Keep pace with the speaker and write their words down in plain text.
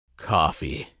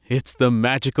Coffee. It's the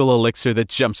magical elixir that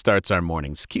jumpstarts our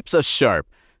mornings, keeps us sharp.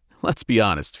 Let's be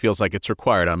honest, feels like it's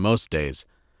required on most days.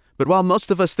 But while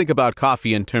most of us think about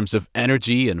coffee in terms of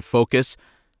energy and focus,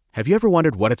 have you ever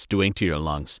wondered what it's doing to your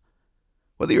lungs?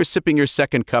 Whether you're sipping your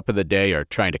second cup of the day or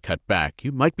trying to cut back,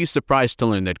 you might be surprised to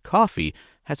learn that coffee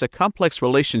has a complex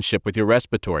relationship with your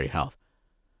respiratory health.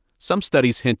 Some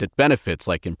studies hint at benefits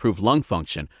like improved lung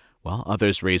function, while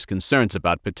others raise concerns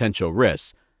about potential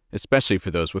risks, especially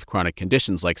for those with chronic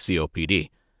conditions like COPD.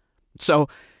 So,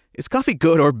 is coffee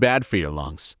good or bad for your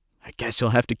lungs? I guess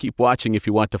you'll have to keep watching if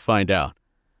you want to find out.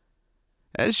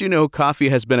 As you know, coffee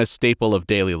has been a staple of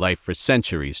daily life for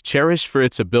centuries, cherished for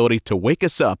its ability to wake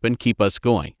us up and keep us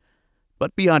going.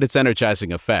 But beyond its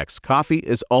energizing effects, coffee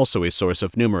is also a source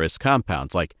of numerous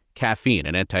compounds like caffeine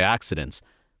and antioxidants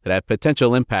that have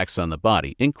potential impacts on the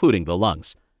body, including the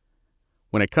lungs.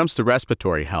 When it comes to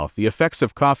respiratory health, the effects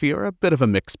of coffee are a bit of a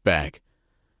mixed bag.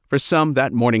 For some,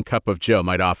 that morning cup of joe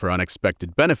might offer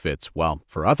unexpected benefits, while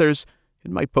for others, it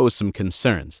might pose some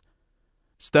concerns.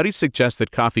 Studies suggest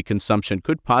that coffee consumption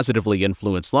could positively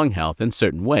influence lung health in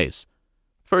certain ways.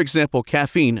 For example,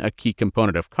 caffeine, a key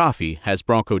component of coffee, has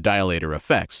bronchodilator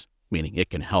effects, meaning it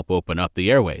can help open up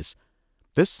the airways.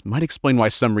 This might explain why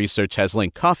some research has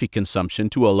linked coffee consumption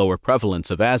to a lower prevalence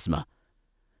of asthma.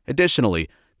 Additionally,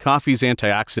 coffee's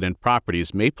antioxidant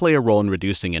properties may play a role in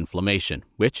reducing inflammation,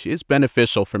 which is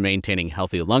beneficial for maintaining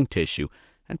healthy lung tissue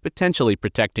and potentially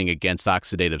protecting against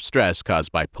oxidative stress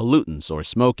caused by pollutants or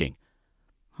smoking.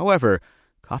 However,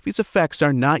 coffee's effects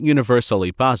are not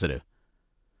universally positive.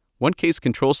 One case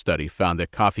control study found that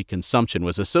coffee consumption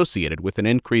was associated with an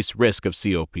increased risk of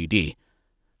COPD.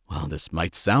 While this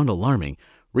might sound alarming,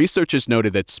 researchers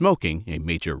noted that smoking, a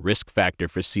major risk factor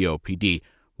for COPD,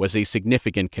 was a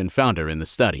significant confounder in the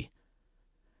study.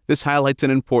 This highlights an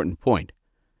important point.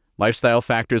 Lifestyle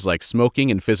factors like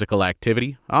smoking and physical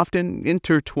activity often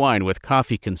intertwine with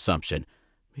coffee consumption,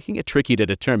 making it tricky to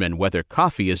determine whether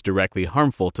coffee is directly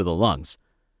harmful to the lungs.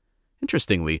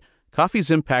 Interestingly,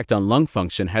 coffee's impact on lung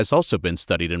function has also been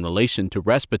studied in relation to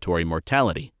respiratory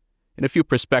mortality. In a few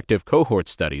prospective cohort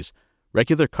studies,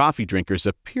 regular coffee drinkers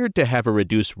appeared to have a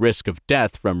reduced risk of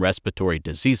death from respiratory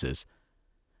diseases.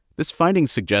 This finding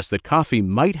suggests that coffee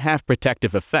might have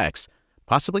protective effects,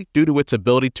 possibly due to its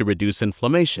ability to reduce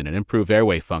inflammation and improve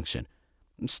airway function.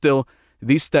 Still,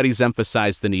 these studies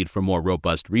emphasize the need for more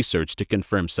robust research to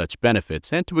confirm such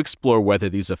benefits and to explore whether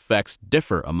these effects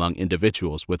differ among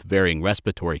individuals with varying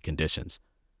respiratory conditions.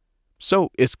 So,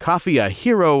 is coffee a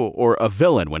hero or a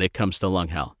villain when it comes to lung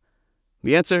health?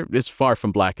 The answer is far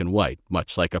from black and white,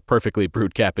 much like a perfectly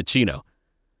brewed cappuccino.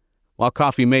 While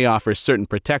coffee may offer certain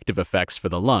protective effects for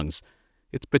the lungs,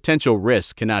 its potential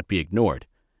risks cannot be ignored,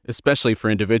 especially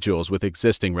for individuals with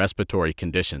existing respiratory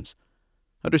conditions.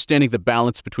 Understanding the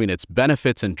balance between its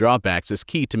benefits and drawbacks is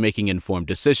key to making informed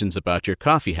decisions about your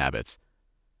coffee habits.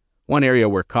 One area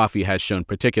where coffee has shown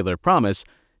particular promise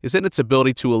is in its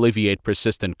ability to alleviate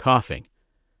persistent coughing.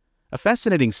 A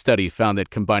fascinating study found that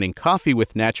combining coffee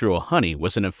with natural honey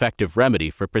was an effective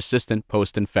remedy for persistent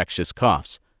post-infectious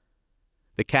coughs.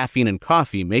 The caffeine in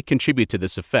coffee may contribute to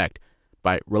this effect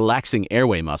by relaxing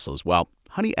airway muscles, while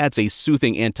honey adds a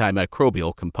soothing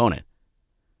antimicrobial component.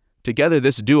 Together,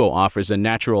 this duo offers a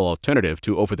natural alternative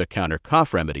to over-the-counter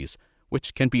cough remedies,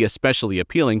 which can be especially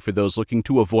appealing for those looking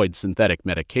to avoid synthetic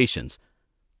medications.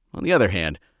 On the other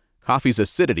hand, coffee's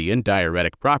acidity and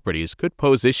diuretic properties could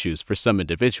pose issues for some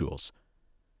individuals.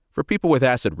 For people with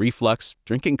acid reflux,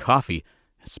 drinking coffee,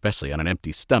 especially on an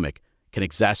empty stomach, can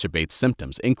exacerbate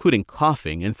symptoms, including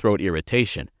coughing and throat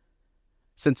irritation.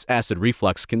 Since acid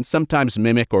reflux can sometimes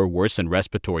mimic or worsen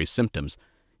respiratory symptoms,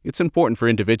 it's important for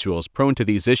individuals prone to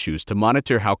these issues to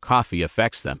monitor how coffee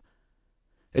affects them.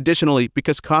 Additionally,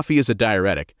 because coffee is a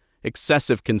diuretic,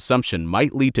 excessive consumption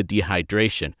might lead to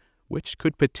dehydration, which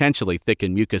could potentially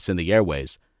thicken mucus in the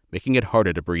airways, making it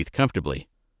harder to breathe comfortably.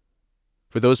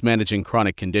 For those managing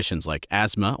chronic conditions like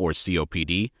asthma or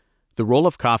COPD, the role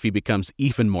of coffee becomes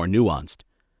even more nuanced.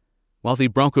 While the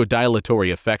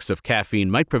bronchodilatory effects of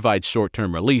caffeine might provide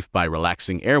short-term relief by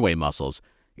relaxing airway muscles,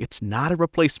 it's not a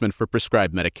replacement for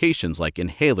prescribed medications like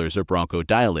inhalers or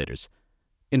bronchodilators.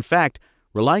 In fact,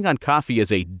 relying on coffee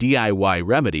as a DIY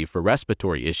remedy for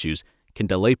respiratory issues can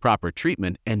delay proper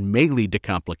treatment and may lead to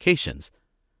complications.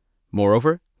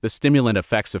 Moreover, the stimulant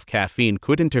effects of caffeine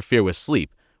could interfere with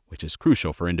sleep, which is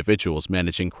crucial for individuals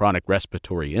managing chronic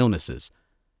respiratory illnesses.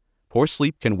 Poor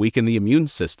sleep can weaken the immune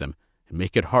system and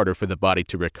make it harder for the body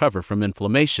to recover from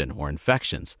inflammation or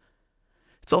infections.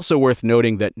 It's also worth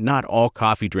noting that not all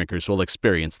coffee drinkers will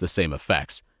experience the same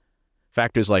effects.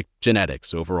 Factors like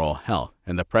genetics, overall health,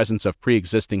 and the presence of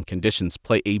pre-existing conditions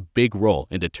play a big role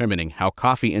in determining how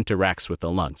coffee interacts with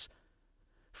the lungs.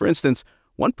 For instance,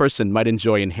 one person might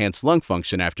enjoy enhanced lung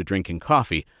function after drinking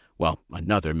coffee, while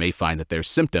another may find that their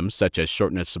symptoms, such as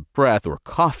shortness of breath or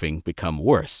coughing, become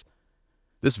worse.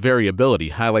 This variability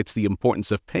highlights the importance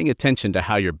of paying attention to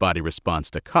how your body responds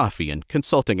to coffee and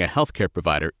consulting a healthcare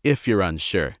provider if you're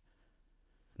unsure.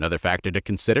 Another factor to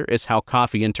consider is how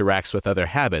coffee interacts with other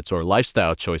habits or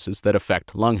lifestyle choices that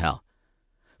affect lung health.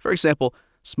 For example,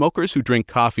 smokers who drink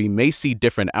coffee may see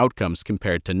different outcomes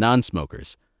compared to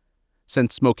non-smokers.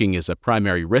 Since smoking is a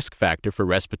primary risk factor for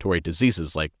respiratory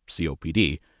diseases like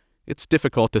COPD, it's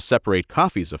difficult to separate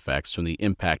coffee's effects from the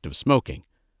impact of smoking.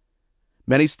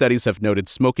 Many studies have noted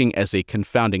smoking as a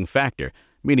confounding factor,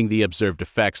 meaning the observed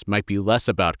effects might be less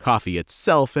about coffee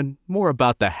itself and more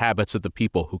about the habits of the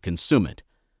people who consume it.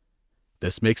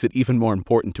 This makes it even more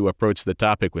important to approach the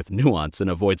topic with nuance and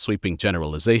avoid sweeping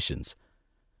generalizations.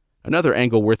 Another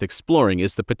angle worth exploring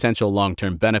is the potential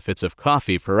long-term benefits of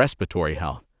coffee for respiratory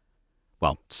health.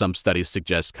 While some studies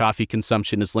suggest coffee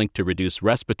consumption is linked to reduced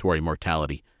respiratory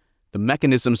mortality, the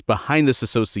mechanisms behind this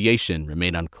association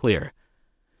remain unclear.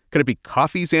 Could it be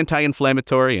coffee's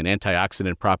anti-inflammatory and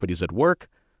antioxidant properties at work?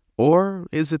 Or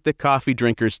is it that coffee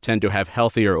drinkers tend to have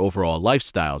healthier overall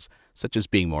lifestyles, such as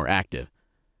being more active?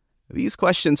 These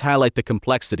questions highlight the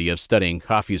complexity of studying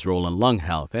coffee's role in lung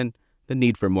health and the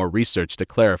need for more research to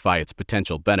clarify its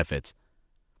potential benefits.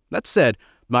 That said,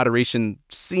 moderation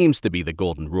seems to be the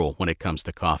golden rule when it comes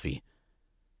to coffee.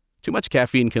 Too much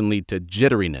caffeine can lead to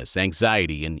jitteriness,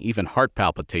 anxiety, and even heart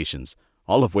palpitations,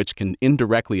 all of which can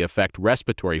indirectly affect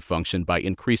respiratory function by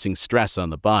increasing stress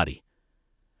on the body.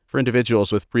 For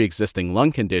individuals with pre-existing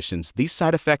lung conditions, these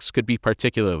side effects could be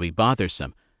particularly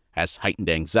bothersome, as heightened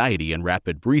anxiety and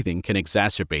rapid breathing can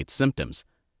exacerbate symptoms.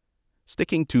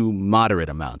 Sticking to moderate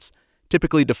amounts,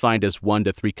 typically defined as 1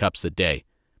 to 3 cups a day,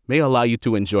 may allow you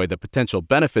to enjoy the potential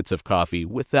benefits of coffee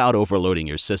without overloading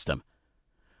your system.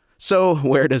 So,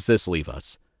 where does this leave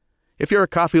us? If you're a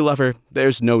coffee lover,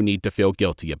 there's no need to feel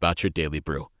guilty about your daily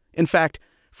brew. In fact,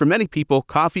 for many people,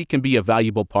 coffee can be a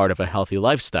valuable part of a healthy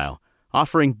lifestyle,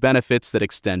 offering benefits that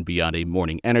extend beyond a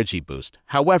morning energy boost.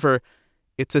 However,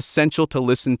 it's essential to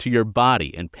listen to your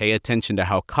body and pay attention to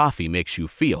how coffee makes you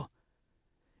feel.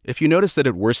 If you notice that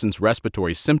it worsens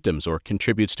respiratory symptoms or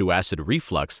contributes to acid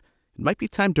reflux, it might be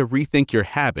time to rethink your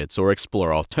habits or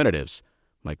explore alternatives,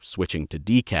 like switching to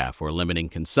decaf or limiting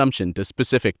consumption to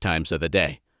specific times of the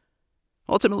day.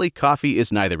 Ultimately, coffee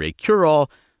is neither a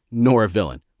cure-all nor a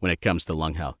villain when it comes to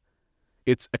lung health.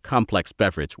 It's a complex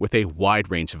beverage with a wide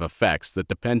range of effects that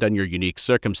depend on your unique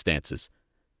circumstances.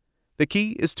 The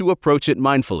key is to approach it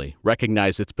mindfully,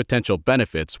 recognize its potential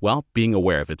benefits while being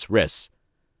aware of its risks.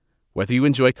 Whether you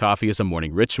enjoy coffee as a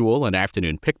morning ritual, an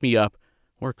afternoon pick-me-up,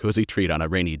 or a cozy treat on a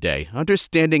rainy day,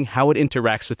 understanding how it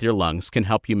interacts with your lungs can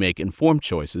help you make informed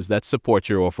choices that support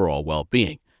your overall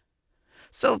well-being.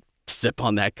 So sip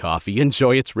on that coffee,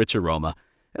 enjoy its rich aroma,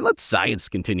 and let science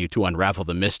continue to unravel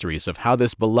the mysteries of how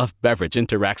this beloved beverage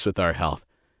interacts with our health,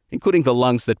 including the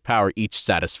lungs that power each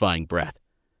satisfying breath.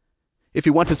 If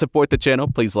you want to support the channel,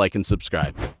 please like and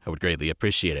subscribe. I would greatly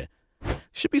appreciate it.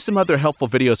 Should be some other helpful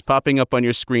videos popping up on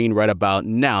your screen right about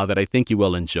now that I think you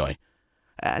will enjoy.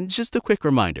 And just a quick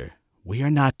reminder, we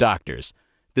are not doctors.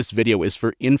 This video is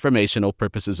for informational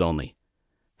purposes only.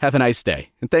 Have a nice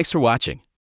day, and thanks for watching.